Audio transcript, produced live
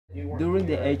During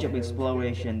the age of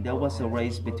exploration, there was a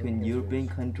race between European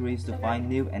countries to find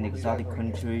new and exotic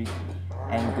countries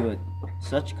and good.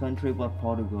 Such country was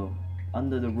Portugal.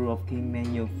 Under the rule of King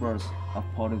Manuel I of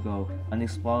Portugal, an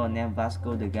explorer named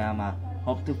Vasco de Gama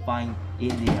hoped to find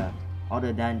India,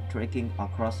 other than trekking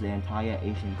across the entire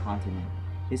Asian continent.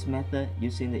 His method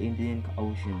using the Indian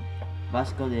Ocean.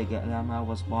 Vasco de Gama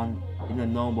was born in a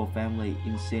noble family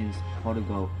in Sines,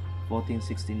 Portugal,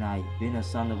 1469. Being a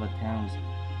son of a town's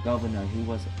governor, he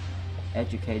was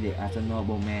educated as a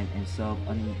nobleman and served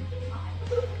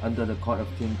under the court of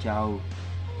King Charles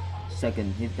II.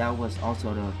 His dad was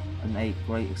also a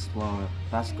great explorer.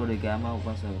 Vasco da Gama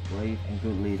was a brave and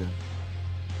good leader.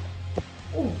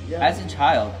 As a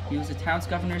child, he was a town's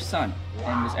governor's son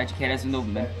and was educated as a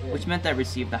nobleman, which meant that he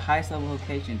received the highest level of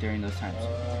education during those times.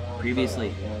 Previously,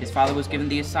 his father was given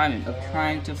the assignment of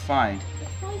trying to find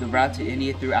the route to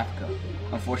India through Africa.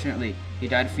 Unfortunately, he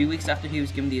died a few weeks after he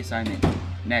was given the assignment.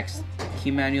 Next,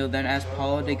 King Manuel then asked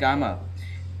Paulo de Gama,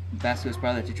 Vasco's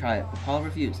brother, to try it, but Paulo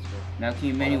refused. Now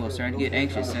King Manuel was starting to get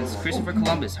anxious since Christopher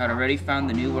Columbus had already found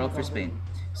the New World for Spain.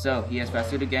 So, he asked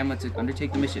Vasco de Gama to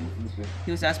undertake the mission.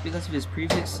 He was asked because of his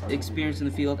previous experience in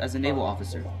the field as a naval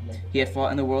officer. He had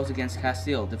fought in the wars against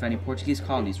Castile, defending Portuguese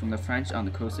colonies from the French on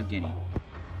the coast of Guinea.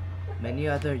 Many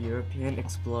other European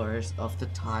explorers of the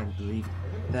time believed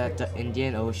that the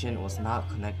Indian Ocean was not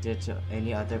connected to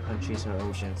any other countries or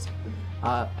oceans.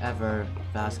 However,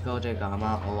 Vasco da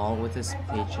Gama, along with his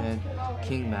patron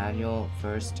King Manuel I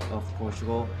of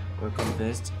Portugal, were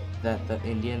convinced that the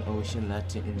Indian Ocean led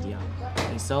to India.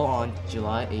 And so on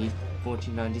July 8,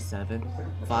 1497,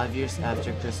 5 years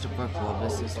after Christopher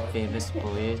Columbus's famous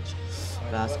voyage,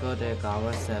 Vasco da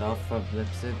Gama set off from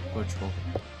Lisbon, Portugal.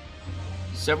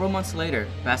 Several months later,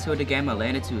 Vasco da Gama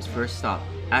landed to his first stop,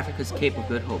 Africa's Cape of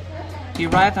Good Hope. He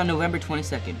arrived on November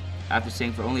 22nd. After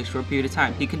staying for only a short period of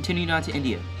time, he continued on to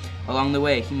India. Along the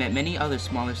way, he met many other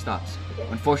smaller stops.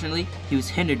 Unfortunately, he was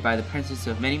hindered by the presence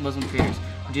of many Muslim traders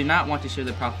who did not want to share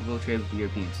the profitable trade with the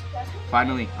Europeans.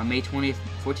 Finally, on May 20th,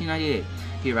 1498,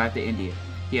 he arrived at India.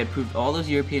 He had proved all those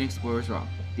European explorers wrong.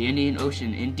 The Indian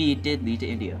Ocean indeed did lead to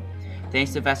India.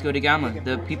 Thanks to Vasco da Gama,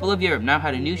 the people of Europe now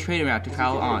had a new trading route to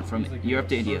travel on from Europe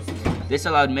to India. This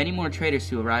allowed many more traders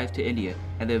to arrive to India,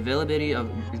 and the availability of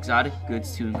exotic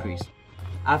goods to increase.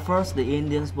 At first, the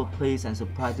Indians were pleased and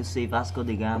surprised to see Vasco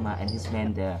da Gama and his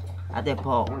men there, at a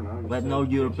port where no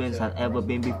Europeans had ever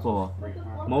been before.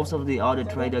 Most of the other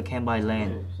traders came by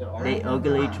land. They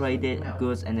eagerly traded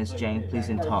goods and exchanged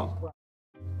pleasing talk.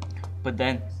 But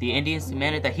then, the Indians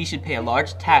demanded that he should pay a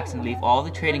large tax and leave all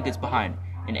the trading goods behind.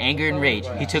 In anger and rage,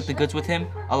 he took the goods with him,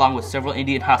 along with several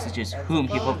Indian hostages, whom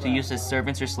he hoped to use as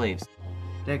servants or slaves.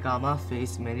 Da Gama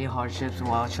faced many hardships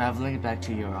while traveling back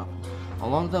to Europe.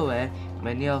 Along the way,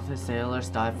 many of his sailors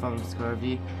died from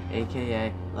scurvy,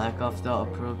 aka lack of the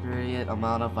appropriate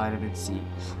amount of vitamin C.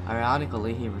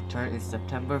 Ironically, he returned in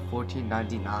September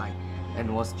 1499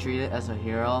 and was treated as a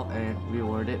hero and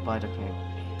rewarded by the king.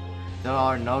 There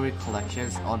are no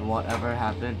recollections on whatever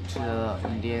happened to the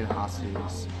Indian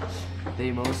hostages.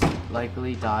 They most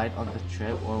likely died on the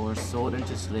trip or were sold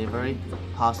into slavery,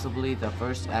 possibly the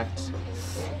first act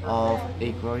of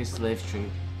a growing slave trade.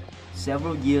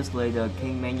 Several years later,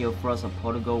 King Manuel I of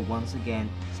Portugal once again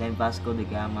sent Vasco da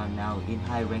Gama, now in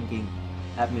high-ranking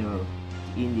admiral,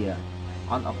 to India.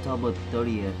 On October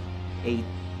 30th,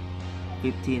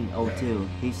 1502,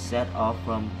 he set off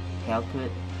from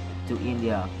Calcutta to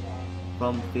India.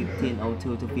 From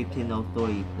 1502 to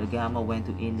 1503, da Gama went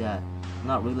to India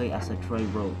not really as a trade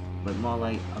route, but more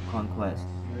like a conquest.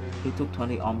 He took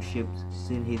 20 armed ships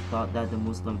since he thought that the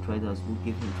Muslim traders would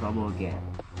give him trouble again.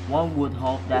 One would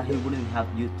hope that he wouldn't have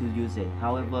to use it.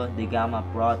 However, da Gama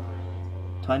brought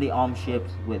 20 armed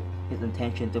ships with his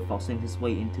intention to forcing his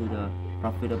way into the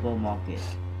profitable market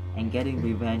and getting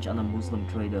revenge on the Muslim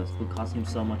traders who caused him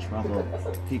so much trouble.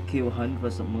 He killed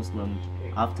hundreds of Muslims,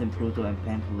 often brutal and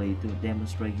painfully, to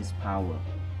demonstrate his power.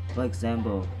 For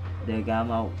example, da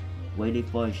Gama waited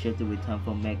for a ship to return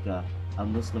from Mecca, a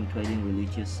Muslim trading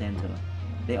religious center.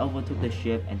 They overtook the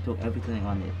ship and took everything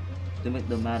on it. To make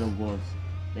the matter worse,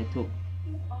 they took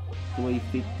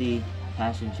 350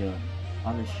 passengers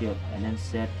on the ship and then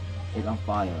set it on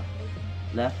fire.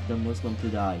 Left the Muslim to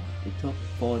die. It took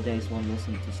 4 days for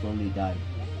Muslim to slowly die,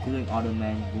 killing other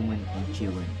men, women, and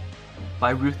children.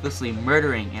 By ruthlessly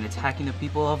murdering and attacking the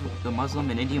people of the Muslim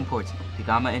and Indian ports, da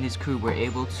Gama and his crew were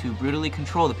able to brutally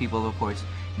control the people of the ports,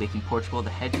 making Portugal the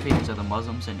head traders of the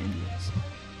Muslims and Indians.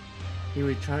 He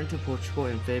returned to Portugal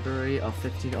in February of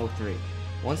 1503.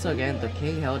 Once again, the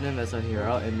king hailed him as a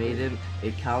hero and made him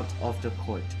a count of the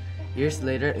court. Years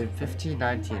later, in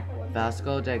 1519,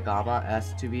 Vasco de Gama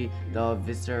asked to be the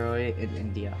viceroy in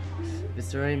India.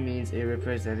 Viceroy means a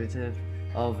representative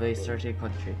of a certain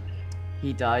country.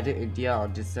 He died in India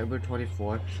on December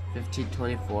 24,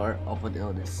 1524, of an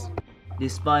illness.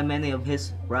 Despite many of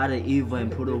his rather evil and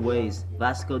brutal ways,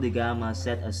 Vasco de Gama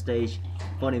set a stage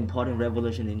for an important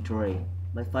revolution in trade.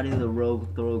 By fighting the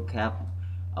road through Cape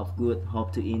of Good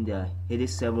Hope to India, he did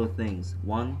several things.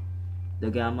 1. Da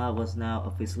Gama was now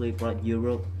officially brought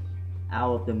Europe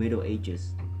out of the Middle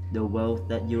Ages. The wealth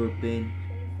that Europeans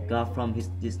got from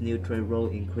this new trade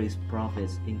route increased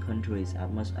profits in countries as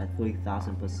much as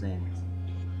 3,000%.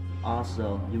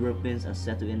 Also, Europeans are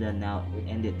said to India now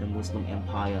ended the Muslim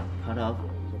Empire, cut off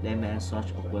their main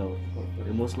source of wealth.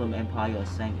 The Muslim Empire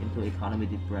sank into economic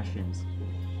depressions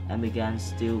and began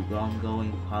still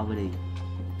ongoing poverty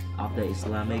of the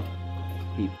Islamic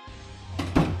people.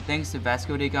 Thanks to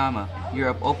Vasco da Gama,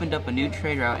 Europe opened up a new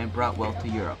trade route and brought wealth to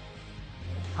Europe.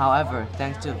 However,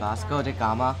 thanks to Vasco da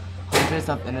Gama, hundreds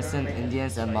of innocent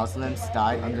Indians and Muslims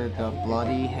died under the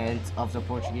bloody hands of the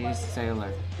Portuguese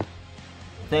sailor.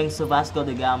 Thanks to Vasco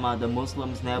da Gama, the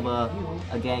Muslims never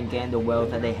again gained the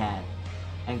wealth that they had,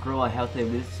 and grew a healthy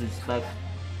respect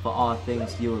for all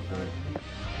things European.